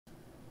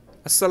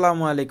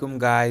আসসালামু আলাইকুম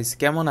গাইস,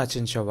 কেমন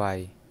আছেন সবাই?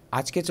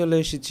 আজকে চলে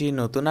এসেছি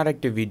নতুন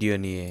আরেকটি ভিডিও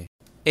নিয়ে।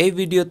 এই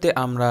ভিডিওতে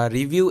আমরা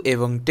রিভিউ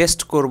এবং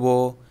টেস্ট করব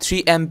 3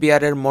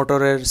 অ্যাম্পিয়ারের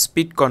মোটরের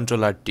স্পিড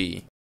কন্ট্রোলারটি।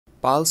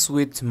 পালস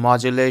উইথ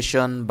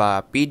মডুলেশন বা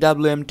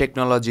PWM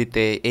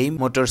টেকনোলজিতে এই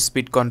মোটর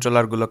স্পিড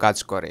কন্ট্রোলারগুলো কাজ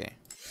করে।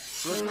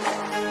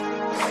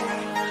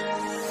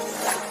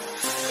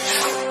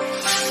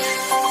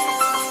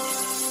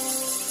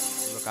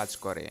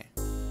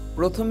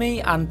 প্রথমেই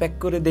আনপ্যাক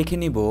করে দেখে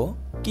নিব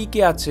কি কি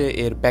আছে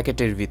এর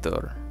প্যাকেটের ভিতর।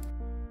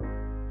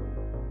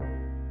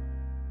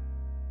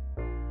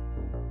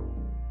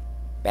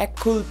 প্যাক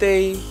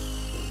খুলতেই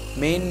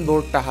মেইন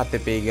বোর্ডটা হাতে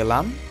পেয়ে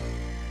গেলাম।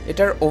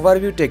 এটার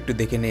ওভারভিউটা একটু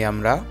দেখে নিই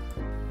আমরা।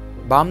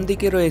 বাম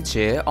দিকে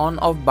রয়েছে অন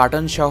অফ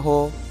বাটন সহ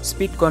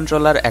স্পিড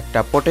কন্ট্রোলার একটা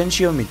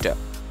পোটেনশিওমিটার।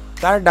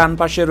 তার ডান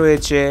পাশে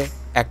রয়েছে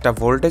একটা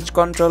ভোল্টেজ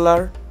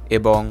কন্ট্রোলার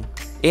এবং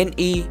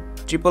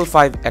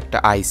NE555 একটা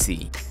আইসি।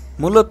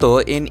 মূলত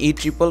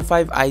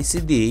NE555 আইসি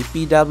দিয়ে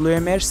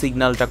PWM এর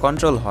সিগন্যালটা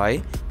কন্ট্রোল হয়,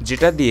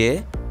 যেটা দিয়ে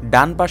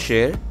ডান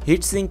পাশের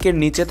হিটসিঙ্কের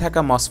নিচে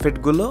থাকা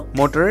মসফেটগুলো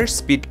মোটরের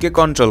স্পিডকে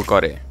কন্ট্রোল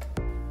করে।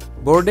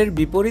 বোর্ডের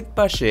বিপরীত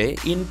পাশে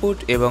ইনপুট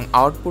এবং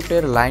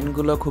আউটপুটের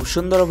লাইনগুলো খুব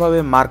সুন্দরভাবে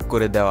মার্ক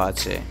করে দেওয়া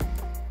আছে।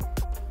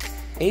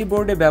 এই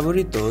বোর্ডে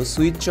ব্যবহৃত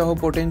সুইচ সহ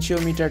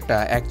পোটেনশিওমিটারটা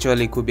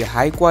অ্যাকচুয়ালি খুবই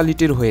হাই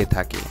কোয়ালিটির হয়ে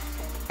থাকে।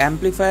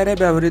 অ্যাম্প্লিফায়ারে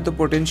ব্যবহৃত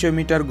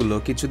পোটেনশিওমিটারগুলো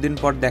কিছুদিন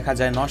পর দেখা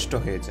যায় নষ্ট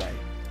হয়ে যায়।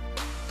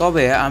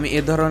 তবে আমি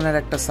এ ধরনের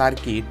একটা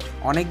সার্কিট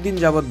অনেকদিন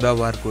যাবৎ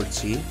ব্যবহার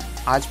করছি,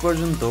 আজ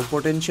পর্যন্ত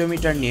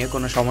পোটেনশিওমিটার নিয়ে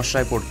কোনো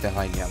সমস্যায় পড়তে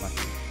হয়নি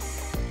আমাকে।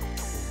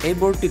 এই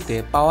বোর্ডটিতে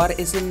পাওয়ার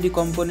এসএমডি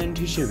কম্পোনেন্ট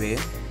হিসেবে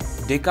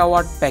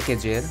ডেকাওয়াট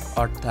প্যাকেজের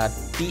অর্থাৎ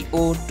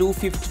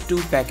TO252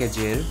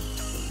 প্যাকেজের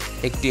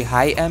একটি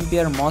হাই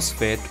অ্যাম্পিয়ার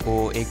মসফেট ও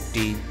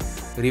একটি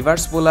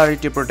রিভার্স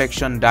পোলারিটি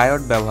প্রোটেকশন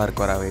ডায়োড ব্যবহার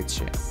করা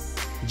হয়েছে,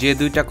 যে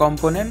দুইটা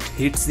কম্পোনেন্ট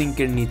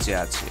হিটসিঙ্কের নিচে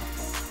আছে।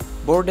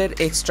 বোর্ডের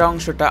এক্সট্রা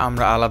অংশটা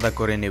আমরা আলাদা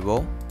করে নেব।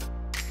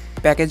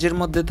 প্যাকেজের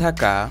মধ্যে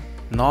থাকা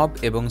নব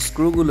এবং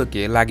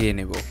স্ক্রুগুলোকে লাগিয়ে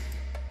নেব।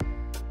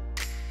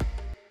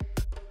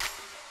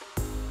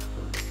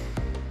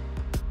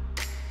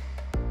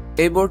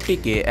 এই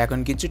বোর্ডটিকে এখন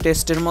কিছু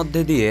টেস্টের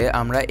মধ্যে দিয়ে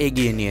আমরা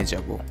এগিয়ে নিয়ে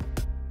যাব।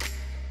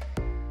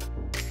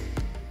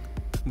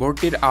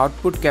 বোর্ডটির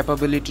আউটপুট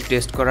ক্যাপাবিলিটি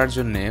টেস্ট করার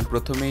জন্য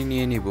প্রথমেই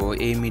নিয়ে নিব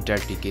এই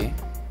মিটারটিকে।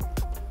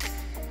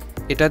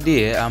 এটা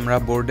দিয়ে আমরা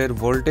বোর্ডের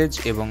ভোল্টেজ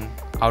এবং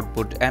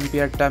আউটপুট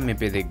অ্যাম্পিয়ারটা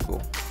মেপে দেখব।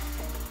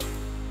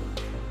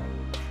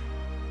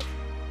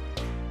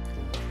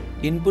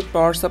 ইনপুট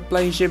পাওয়ার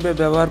সাপ্লাই হিসেবে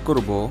ব্যবহার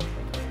করব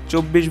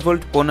 24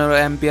 ভোল্ট 15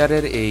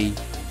 অ্যাম্পিয়ারের এই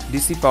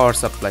ডিসি পাওয়ার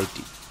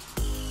সাপ্লাইটি।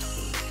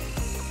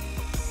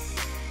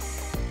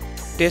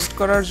 টেস্ট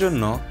করার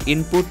জন্য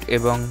ইনপুট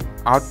এবং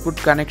আউটপুট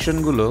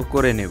কানেকশনগুলো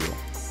করে নেব।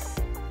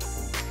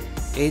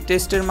 এই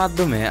টেস্টের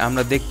মাধ্যমে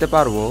আমরা দেখতে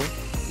পারবো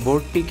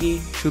বোর্ডটি কি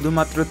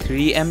শুধুমাত্র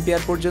 3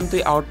 অ্যাম্পিয়ার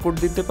পর্যন্তই আউটপুট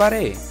দিতে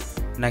পারে,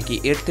 নাকি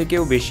এর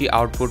থেকেও বেশি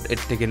আউটপুট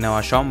এর থেকে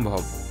নেওয়া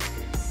সম্ভব।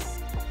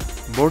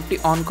 বোর্ডটি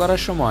অন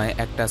করার সময়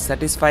একটা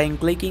স্যাটিসফাইং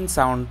ক্লিকিং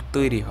সাউন্ড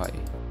তৈরি হয়।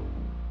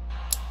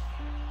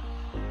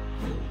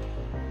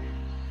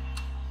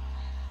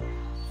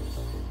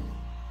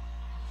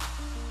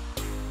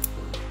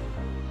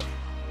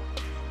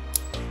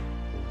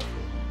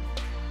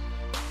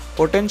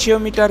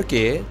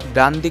 পোটেনশিওমিটারকে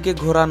ডান দিকে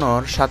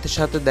ঘোরানোর সাথে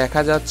সাথে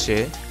দেখা যাচ্ছে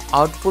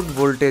আউটপুট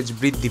ভোল্টেজ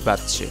বৃদ্ধি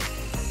পাচ্ছে।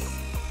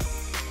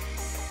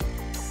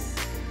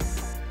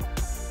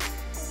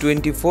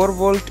 24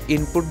 ভোল্ট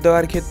ইনপুট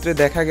দেওয়ার ক্ষেত্রে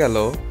দেখা গেল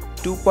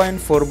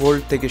 2.4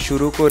 ভোল্ট থেকে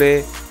শুরু করে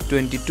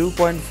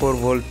 22.4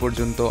 ভোল্ট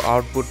পর্যন্ত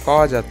আউটপুট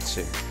পাওয়া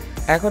যাচ্ছে।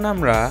 এখন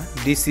আমরা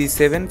ডিসি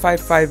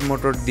 755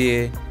 মোটর দিয়ে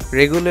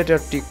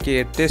রেগুলেটরটিকে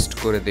টেস্ট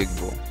করে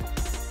দেখব।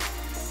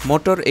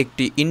 মোটর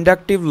একটি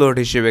ইন্ডাকটিভ লোড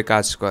হিসেবে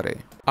কাজ করে,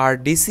 আর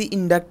ডিসি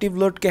ইন্ডাকটিভ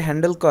লোডকে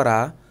হ্যান্ডেল করা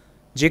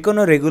যে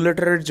কোনো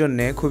রেগুলেটরের জন্য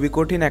খুবই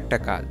কঠিন একটা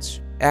কাজ।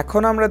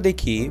 এখন আমরা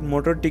দেখি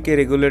মোটরটিকে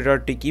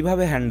রেগুলেটরটি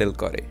কিভাবে হ্যান্ডেল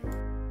করে।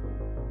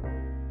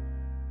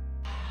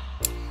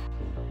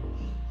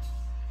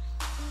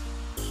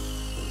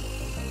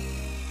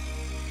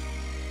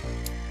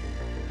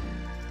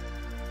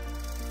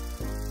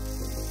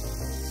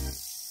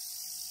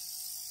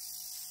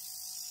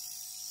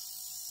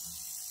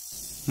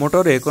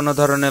 মোটরে কোনো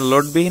ধরনের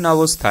লোডবিহীন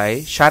অবস্থায়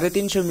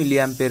 350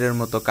 মিলিঅ্যাম্পিয়ারের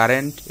মতো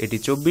কারেন্ট এটি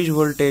 24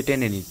 ভোল্টে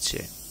টেনে নিচ্ছে।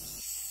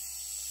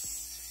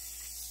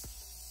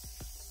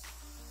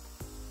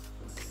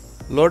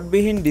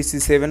 লোডবিহীন ডিসি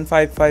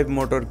 755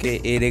 মোটরকে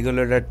এই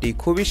রেগুলেটরটি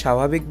খুবই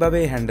স্বাভাবিকভাবে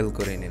হ্যান্ডেল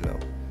করে নিল।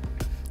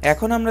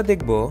 এখন আমরা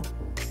দেখব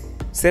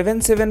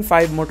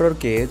 775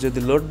 মোটরকে যদি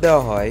লোড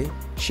দেওয়া হয়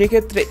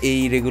সেক্ষেত্রে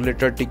এই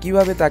রেগুলেটরটি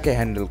কিভাবে তাকে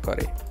হ্যান্ডেল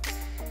করে।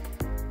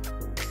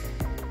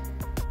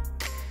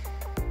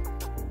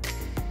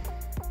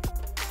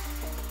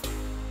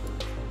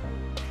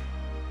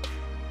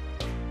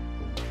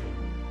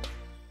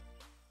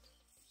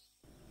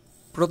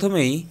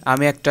 প্রথমেই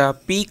আমি একটা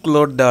পিক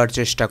লোড দেওয়ার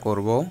চেষ্টা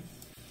করব।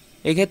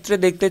 এক্ষেত্রে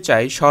দেখতে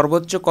চাই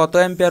সর্বোচ্চ কত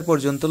অ্যাম্পিয়ার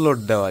পর্যন্ত লোড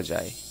দেওয়া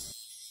যায়।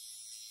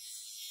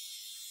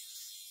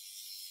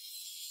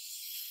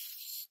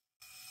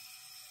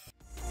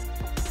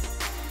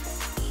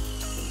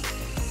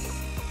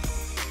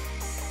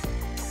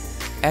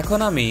 এখন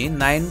আমি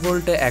 9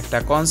 ভোল্টে একটা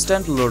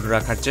কনস্ট্যান্ট লোড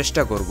রাখার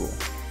চেষ্টা করব।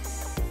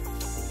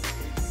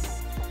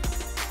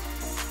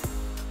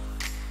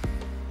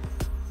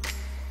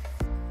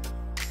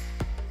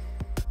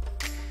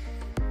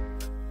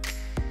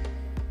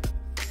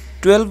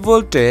 টুয়েলভ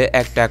ভোল্টে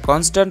একটা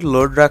কনস্ট্যান্ট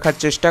লোড রাখার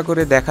চেষ্টা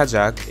করে দেখা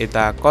যাক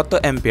এটা কত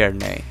অ্যাম্পিয়ার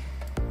নেয়।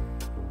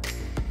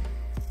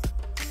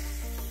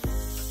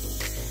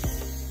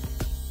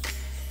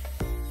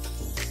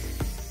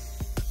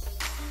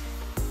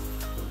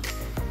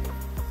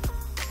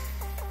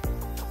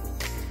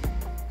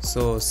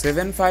 সো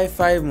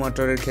 755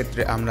 মোটরের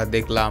ক্ষেত্রে আমরা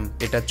দেখলাম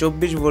এটা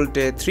 24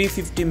 ভোল্টে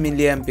 350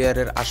 মিলি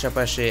অ্যাম্পিয়ারের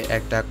আশেপাশে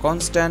একটা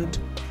কনস্ট্যান্ট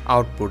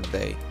আউটপুট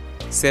দেয়।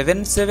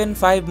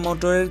 775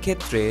 মোটরের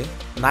ক্ষেত্রে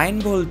 9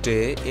 ভোল্টে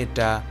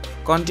এটা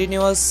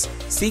কন্টিনিউয়াস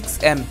 6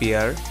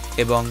 অ্যাম্পিয়ার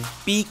এবং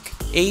পিক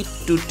 8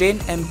 to 10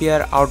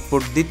 অ্যাম্পিয়ার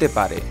আউটপুট দিতে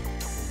পারে।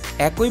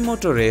 একই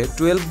মোটরে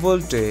 12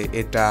 ভোল্টে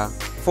এটা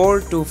 4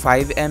 to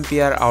 5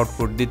 অ্যাম্পিয়ার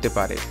আউটপুট দিতে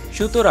পারে।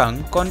 সুতরাং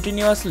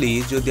কন্টিনিউয়াসলি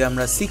যদি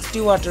আমরা 60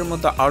 ওয়াটের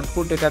মতো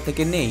আউটপুট এটা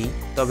থেকে নেই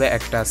তবে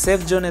একটা সেফ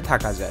জোনে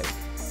থাকা যায়।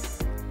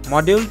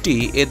 মডিউলটি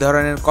এ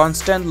ধরনের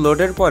কনস্ট্যান্ট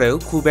লোডের পরেও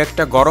খুব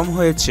একটা গরম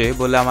হয়েছে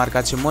বলে আমার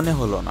কাছে মনে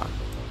হলো না।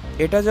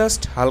 এটা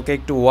জাস্ট হালকা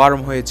একটু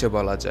ওয়ার্ম হয়েছে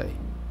বলা যায়।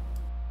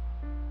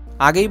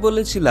 আগেই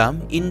বলেছিলাম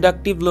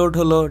ইন্ডাকটিভ লোড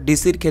হলো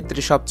ডিসির ক্ষেত্রে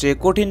সবচেয়ে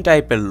কঠিন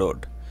টাইপের লোড।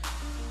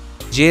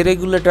 যে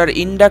রেগুলেটর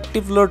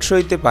ইন্ডাকটিভ লোড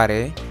সইতে পারে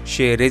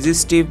সে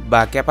রেজিস্টিভ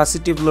বা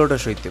ক্যাপাসিটিভ লোডও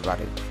সইতে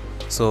পারে।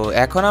 সো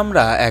এখন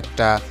আমরা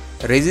একটা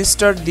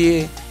রেজিস্টার দিয়ে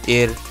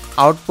এর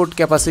আউটপুট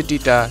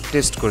ক্যাপাসিটিটা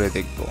টেস্ট করে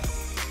দেখব।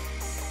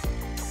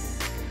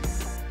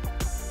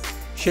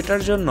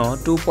 সেটার জন্য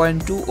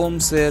 2.2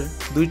 ওহমসের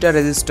দুইটা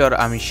রেজিস্টর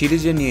আমি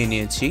সিরিজে নিয়ে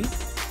নিয়েছি।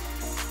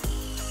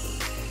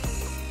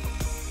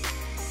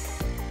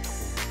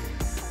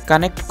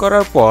 কানেক্ট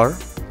করার পর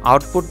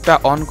আউটপুটটা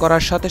অন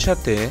করার সাথে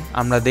সাথে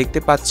আমরা দেখতে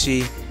পাচ্ছি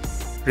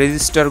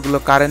রেজিস্টরগুলো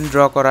কারেন্ট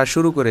ড্র করা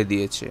শুরু করে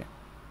দিয়েছে।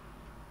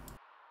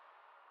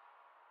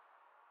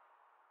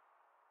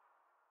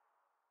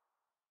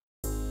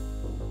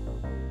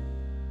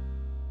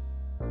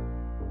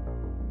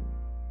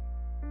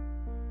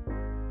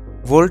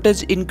 ভোল্টেজ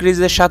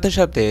ইনক্রিজের সাথে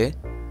সাথে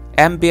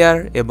অ্যাম্পিয়ার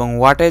এবং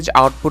ওয়াটেজ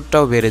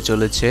আউটপুটটাও বেড়ে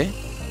চলেছে।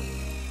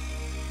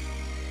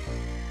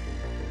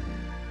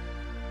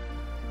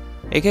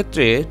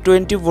 এক্ষেত্রে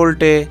 20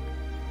 ভোল্টে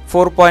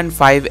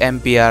 4.5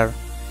 অ্যাম্পিয়ার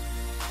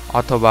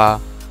অথবা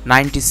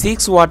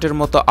 96 ওয়াটের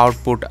মতো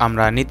আউটপুট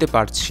আমরা নিতে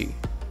পারছি।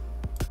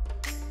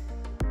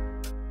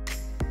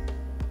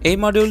 এই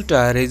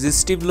মডিউলটা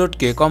রেজিস্টিভ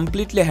লোডকে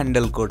কমপ্লিটলি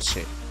হ্যান্ডেল করছে,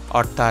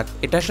 অর্থাৎ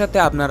এটার সাথে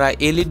আপনারা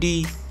এলইডি,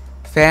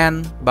 ফ্যান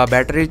বা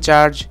ব্যাটারি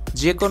চার্জ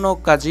যে কোনো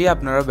কাজেই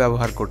আপনারা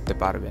ব্যবহার করতে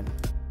পারবেন।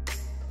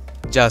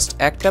 জাস্ট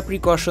একটা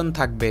প্রিকশন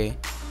থাকবে,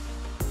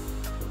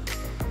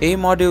 এই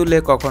মডিউলে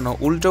কখনো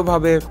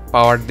উল্টোভাবে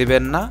পাওয়ার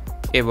দিবেন না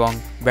এবং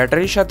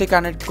ব্যাটারির সাথে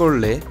কানেক্ট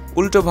করলে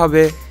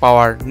উল্টোভাবে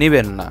পাওয়ার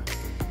নেবেন না,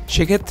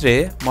 সেক্ষেত্রে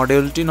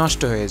মডিউলটি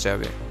নষ্ট হয়ে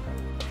যাবে।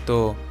 তো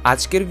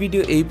আজকের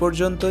ভিডিও এই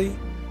পর্যন্তই।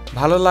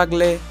 ভালো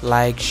লাগলে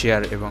লাইক,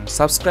 শেয়ার এবং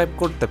সাবস্ক্রাইব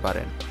করতে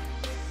পারেন।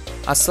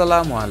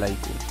 আসসালামু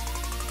আলাইকুম।